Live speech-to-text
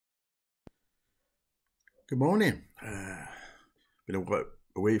Good morning. Been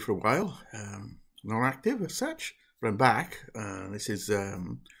away for a while, not active as such, but I'm back. This is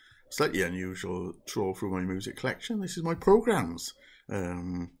slightly unusual trawl through my music collection. This is my programs.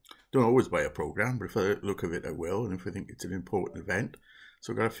 Don't always buy a program, but if I look at it, I will, and if I think it's an important event.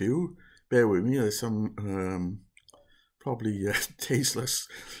 So I've got a few. Bear with me. There's some probably tasteless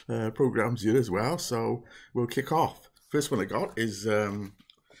programs here as well. So we'll kick off. First one I got is The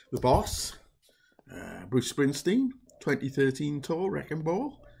Boss. Bruce Springsteen, 2013 tour, Wrecking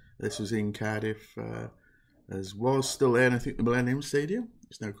Ball. This was in Cardiff, as was still there, and I think the Millennium Stadium.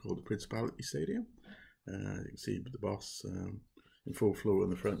 It's now called the Principality Stadium. You can see the Boss in full flow in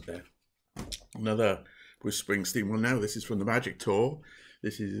the front there. Another Bruce Springsteen one now. This is from the Magic Tour.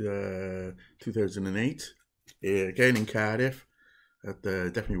 This is 2008. Again in Cardiff. That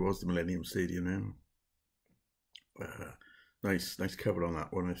definitely was the Millennium Stadium now. Nice cover on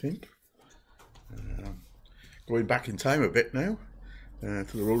that one, I think. Going back in time a bit now to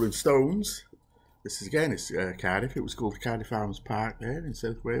the Rolling Stones. This is again, it's Cardiff. It was called the Cardiff Arms Park there in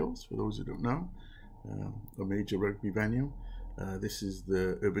South Wales, for those who don't know. A major rugby venue. This is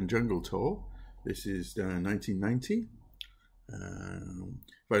the Urban Jungle Tour. This is 1990.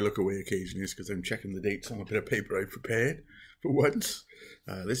 If I look away occasionally, it's because I'm checking the dates on a bit of paper I've prepared for once.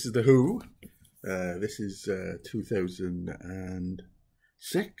 This is The Who. This is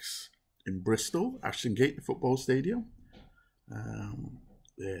 2006. In Bristol, Ashton Gate, the football stadium.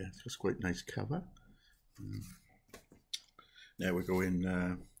 Yeah, it's just quite nice cover. Now we're going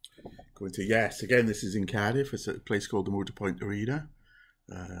to, yes, again, this is in Cardiff. It's at a place called the Motorpoint Arena,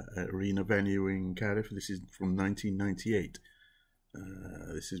 arena venue in Cardiff. This is from 1998.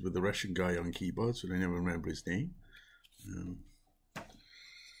 This is with the Russian guy on keyboards, but I never remember his name.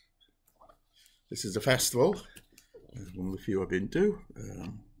 This is a festival. One of the few I've been to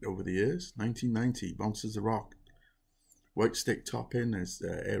over the years. 1990, Monsters of Rock. White Stick Top In. There's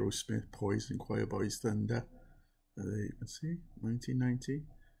Aerosmith, Poison, Choir Boys, Thunder. Let's see, 1990.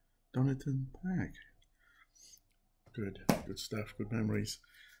 Donington Park. Good stuff, good memories.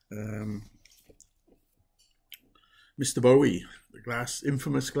 Mr. Bowie, the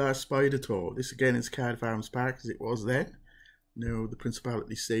infamous Glass Spider Tour. This again is Cardiff Arms Park, as it was then. Now the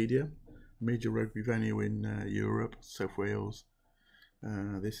Principality Stadium. Major rugby venue in Europe, South Wales.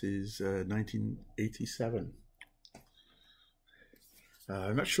 This is 1987.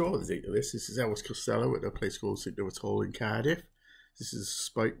 I'm not sure the date of this. This is Elvis Costello at a place called St. David's Hall in Cardiff. This is a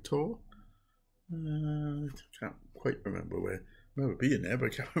Spike Tour. I can't quite remember where. I remember being there, but I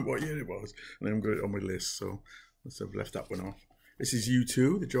can't remember what year it was. And I'm got it on my list, so must have left that one off. This is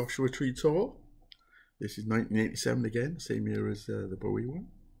U2, the Joshua Tree Tour. This is 1987 again, same year as the Bowie one.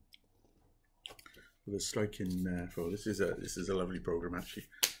 With a striking photo. This is a lovely program actually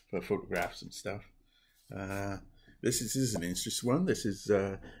for photographs and stuff. This is an interesting one. This is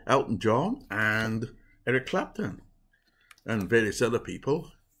Elton John and Eric Clapton and various other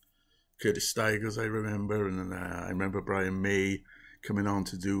people. Curtis Stigers, I remember, and I remember Brian May coming on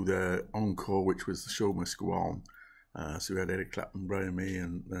to do the encore, which was The Show Must Go On. So we had Eric Clapton, Brian May,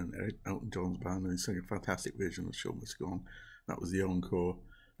 and Elton John's band, and he sang a fantastic version of The Show Must Go On. That was the encore.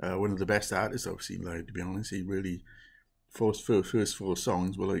 One of the best artists I've seen live, to be honest. He really, first four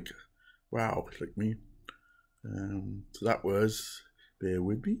songs were like, wow, like me. So that was, bear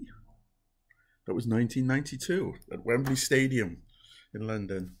with me, that was 1992 at Wembley Stadium in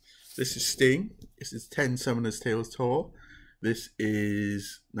London. This is Sting. This is 10 Summoner's Tales Tour. This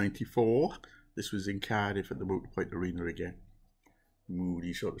is 94. This was in Cardiff at the Motorpoint Arena again.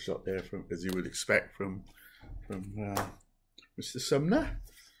 Moody sort of shot there, from, as you would expect from Mr. Sumner.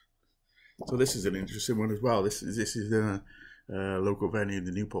 So this is an interesting one as well. This is in a local venue in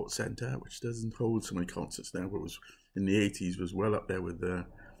the Newport Centre, which doesn't hold so many concerts now, but was in the 80s was well up there with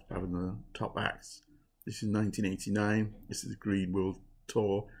having the top acts. This is 1989. This is the Green World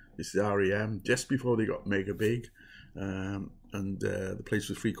Tour. This is REM, just before they got mega big, and the place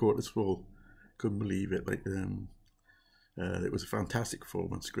was 3/4 full. Couldn't believe it. Like it was a fantastic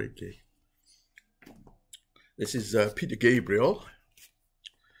performance, great gig. This is Peter Gabriel.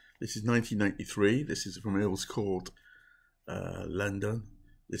 This is 1993. This is from Earls Court, London.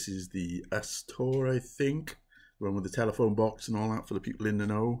 This is the Us Tour, I think. The one with the telephone box and all that for the people in the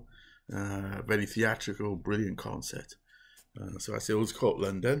know. Very theatrical, brilliant concert. So that's Earls Court,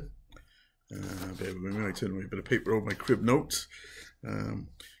 London. Bear with me, I turn away a bit of paper over my crib notes.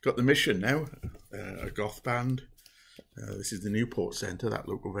 Got The Mission now, a goth band. This is the Newport Centre, that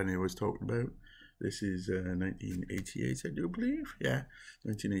local venue I was talking about. This is 1988, I do believe. Yeah,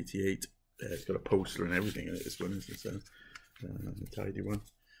 1988. It's got a poster and everything in it. This one is a tidy one.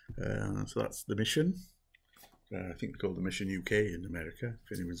 So that's The Mission. I think they call the Mission UK in America,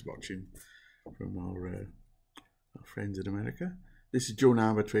 if anyone's watching from our friends in America. This is Joan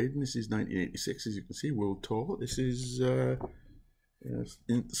Armatrading. This is 1986, as you can see, World Tour. This is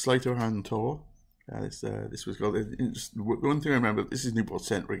Sleight of Hand Tour. This was called. One thing I remember, this is Newport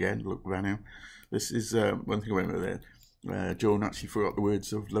Centre again, look venue. This is one thing I remember there. Joan actually forgot the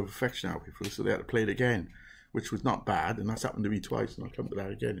words of Love Affection out before, so they had to play it again, which was not bad, and that's happened to me twice, and I'll come to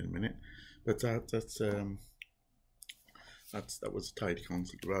that again in a minute. But that was a tidy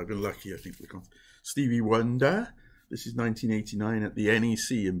concert. Well, I've been lucky, I think, with the concert. Stevie Wonder. This is 1989 at the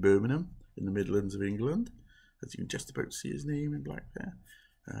NEC in Birmingham, in the Midlands of England. As you can just about see his name in black there.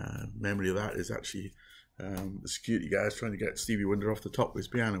 Memory of that is actually the security guys trying to get Stevie Wonder off the top of his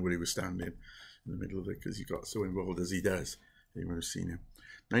piano where he was standing in the middle of it, because he got so involved as he does. Anyone who's seen him.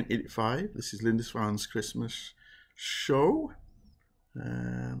 1985. This is Lindisfarne's Christmas show.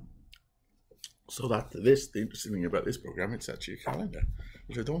 So the interesting thing about this program, it's actually a calendar,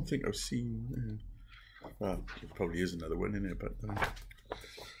 which I don't think I've seen. Well, there probably is another one in it, but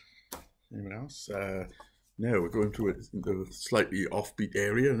anyone else? No, we're going to a slightly offbeat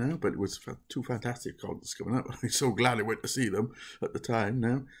area now, but it was two fantastic concerts coming up. I'm so glad I went to see them at the time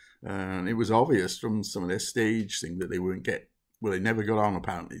now. And it was obvious from some of their stage thing that they they never got on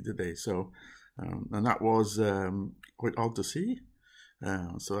apparently, did they? So, and that was quite odd to see.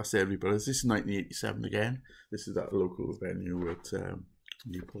 So that's everybody. This is 1987 again. This is that local venue at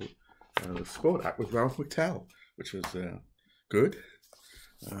Newport. The sport act was Ralph McTell, which was good.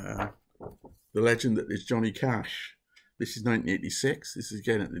 The legend that is Johnny Cash. This is 1986. This is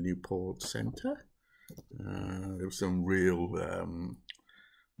again at the Newport Centre. There was some real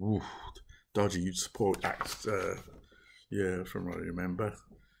dodgy support acts. Yeah, from what I remember.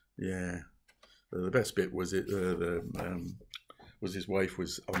 Yeah, the best bit was was his wife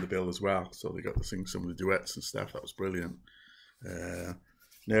was on the bill as well, so they got to sing some of the duets and stuff. That was brilliant.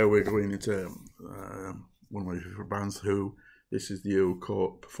 Now we're going into one of my favourite bands, The Who. This is the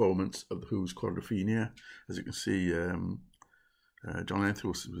encore performance of The Who's Quadrophenia. As you can see, John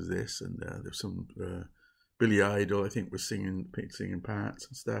Entwistle was this, and there was some Billy Idol, I think, was singing parts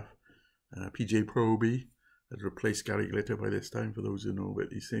and stuff. PJ Proby had replaced Gary Glitter by this time, for those who know about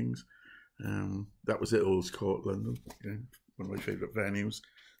these things. That was at Earls Court, London. One of my favourite venues.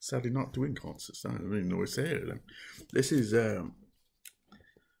 Sadly not doing concerts. I don't even know what's there. This is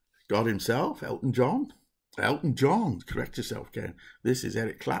God himself, Elton John. Elton John, correct yourself, Ken. This is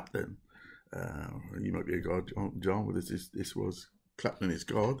Eric Clapton. You might be a God, Elton John, but this was Clapton is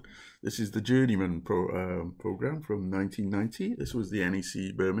God. This is the Journeyman program from 1990. This was the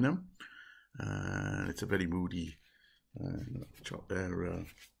NEC Birmingham. It's a very moody shot there.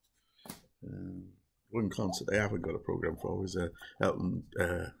 One concert I haven't got a program for was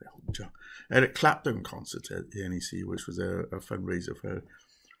Eric Clapton concert at the NEC, which was a fundraiser for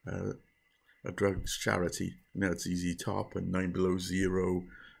a drugs charity. Now it's ZZ Top and 9 Below Zero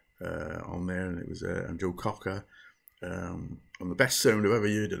on there, and it was and Joe Cocker. And the best sound I've ever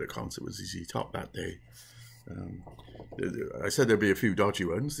heard at a concert was ZZ Top that day. I said there'd be a few dodgy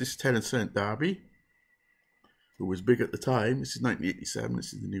ones. This is Terence D'Arby, who was big at the time. This is 1987.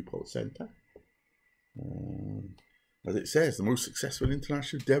 This is the Newport Centre. As it says, the most successful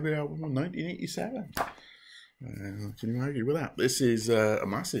international debut album of 1987. Can you argue with that? This is a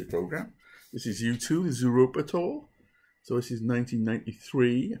massive program. This is U2, the Europa Tour. So this is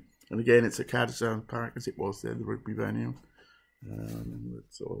 1993. And again, it's at Cadiston Park, as it was there, the rugby venue.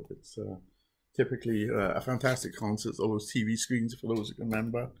 So it's typically a fantastic concert. All those TV screens, for those who can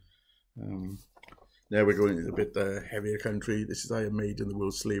remember. Now we're going into a bit heavier country. This is Iron Maiden, the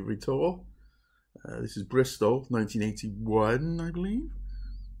World Slavery Tour. This is Bristol, 1981, I believe.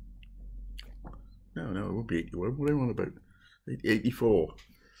 No, it won't be 81. What are we on about? 84.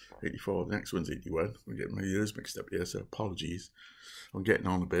 84. The next one's 81. I'm getting my years mixed up here, so apologies. I'm getting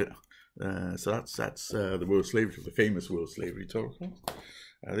on a bit. So that's the World Slavery Tour, the famous World Slavery Tour.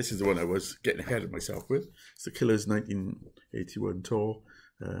 This is the one I was getting ahead of myself with. It's the Killers 1981 tour.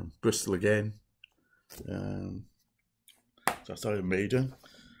 Bristol again. So that's Iron Maiden.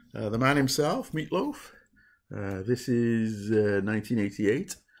 The man himself, Meatloaf. This is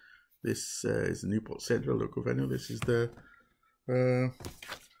 1988. This is the Newport Centre local venue. This is the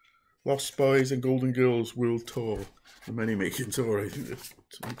Lost Boys and Golden Girls World Tour, the money-making tour, I think that's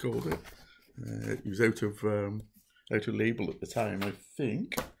what we called it. He was out of label at the time, I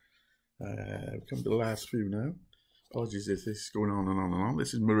think. We've come to the last few now. Apologies if this is going on and on and on.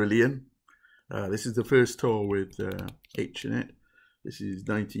 This is Marillion. This is the first tour with H in it. This is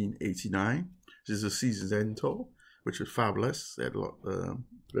 1989. This is a Season's End tour, which was fabulous. They had a lot,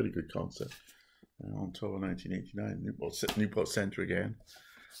 very good concert. on tour 1989, Newport Centre again.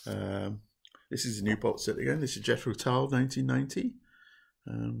 This is Newport Centre again. This is Jethro Tull, 1990.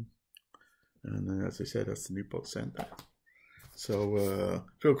 And as I said, that's the Newport Centre. So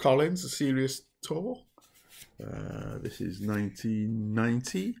Phil Collins, a serious tour. This is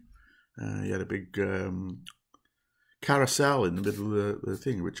 1990. He had a big carousel in the middle of the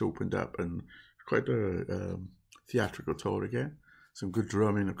thing, which opened up, and quite a theatrical tour again. Some good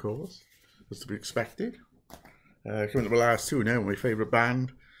drumming, of course, was to be expected. Coming to the last two now, my favourite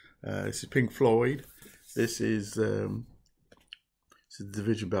band. This is Pink Floyd. This is the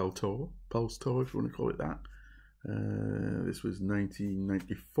Division Bell tour, Pulse tour, if you want to call it that. This was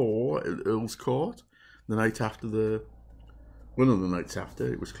 1994 at Earl's Court. The night after one of the nights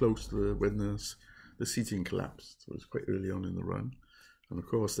after, it was close to when the seating collapsed. So it was quite early on in the run. And of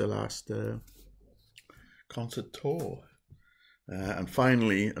course, their last concert tour. And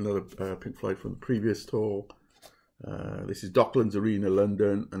finally, another Pink Floyd from the previous tour. This is Docklands Arena,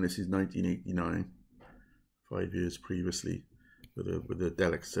 London, and this is 1989, 5 years previously, with a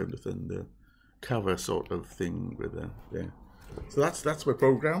Dalek Sound of Thunder cover sort of thing with yeah. So that's my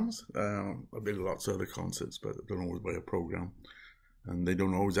programs. I've been to lots of other concerts, but I don't always buy a program, and they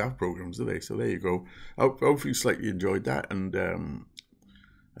don't always have programs, do they? So there you go. Hopefully you slightly enjoyed that, and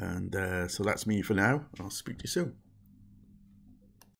so that's me for now. I'll speak to you soon.